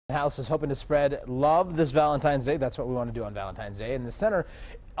House is hoping to spread love this Valentine's Day. That's what we want to do on Valentine's Day. And the center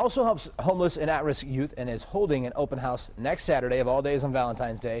also helps homeless and at-risk youth and is holding an open house next Saturday of all days on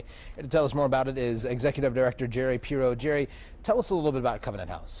Valentine's Day. Here to tell us more about it is Executive Director Jerry Pirro. Jerry, tell us a little bit about Covenant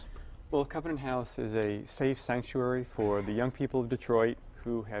House. Well, Covenant House is a safe sanctuary for the young people of Detroit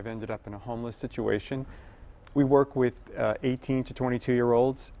who have ended up in a homeless situation. We work with 18 to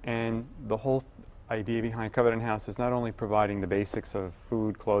 22-year-olds, and the whole idea behind Covenant House is not only providing the basics of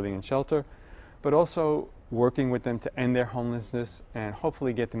food, clothing, and shelter, but also working with them to end their homelessness and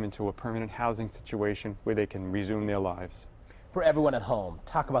hopefully get them into a permanent housing situation where they can resume their lives. For everyone at home,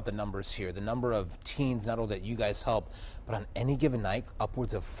 talk about the numbers here, the number of teens not only that you guys help, but on any given night,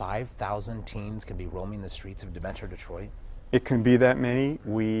 upwards of 5,000 teens can be roaming the streets of Metro Detroit. It can be that many.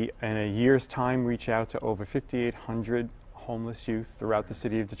 We, in a year's time, reach out to over 5,800 homeless youth throughout the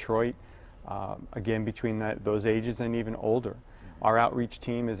city of Detroit. Again, between those ages and even older. Our outreach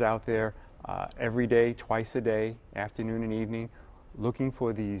team is out there every day, twice a day, afternoon and evening, looking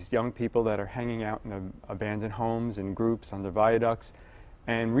for these young people that are hanging out in abandoned homes and groups under viaducts,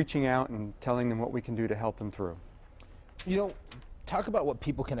 and reaching out and telling them what we can do to help them through. You know, talk about what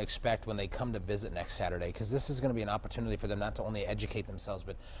people can expect when they come to visit next Saturday, because this is going to be an opportunity for them not to only educate themselves,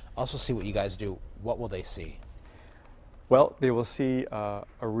 but also see what you guys do. What will they see? Well, they will see a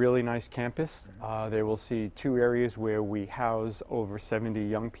really nice campus. They will see 2 areas where we house over 70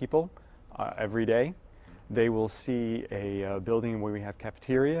 young people every day. They will see a building where we have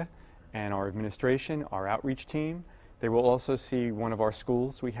cafeteria and our administration, our outreach team. They will also see one of our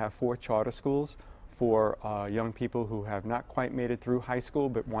schools. We have 4 charter schools for young people who have not quite made it through high school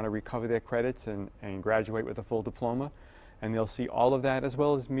but want to recover their credits and graduate with a full diploma. And they'll see all of that, as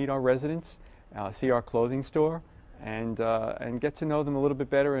well as meet our residents, see our clothing store, and get to know them a little bit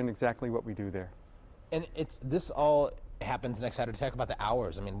better and exactly what we do there. And this all happens next Saturday. Talk about the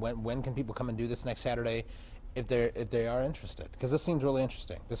hours. I mean, when can people come and do this next Saturday if they are interested? Because this seems really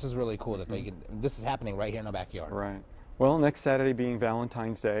interesting. This is really cool that they can. This is happening right here in our backyard. Right. Well, next Saturday being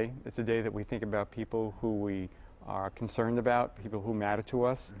Valentine's Day, it's a day that we think about people who we are concerned about, people who matter to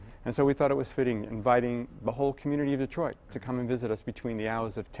us. And so we thought it was fitting, inviting the whole community of Detroit to come and visit us between the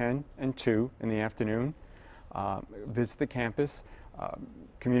hours of 10 and 2 in the afternoon. Visit the campus,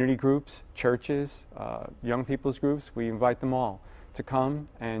 community groups, churches, young people's groups. We invite them all to come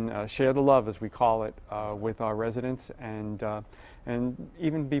and share the love, as we call it, with our residents, and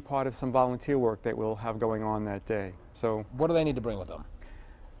even be part of some volunteer work that we'll have going on that day. So, what do they need to bring with them?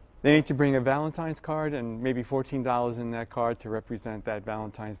 They need to bring a Valentine's card and maybe $14 in that card to represent that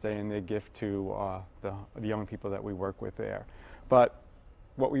Valentine's Day and their gift to the young people that we work with there. But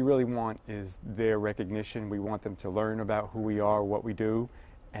what we really want is their recognition. We want them to learn about who we are, what we do,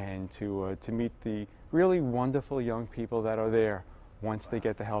 and to meet the really wonderful young people that are there once they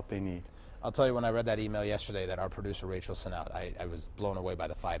get the help they need. I'll tell you, when I read that email yesterday that our producer Rachel sent out, I was blown away by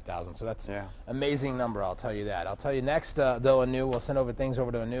the 5,000. So that's an amazing number, I'll tell you that. I'll tell you next, though, Anu, we'll send things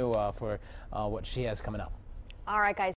over to Anu for what she has coming up. All right, guys.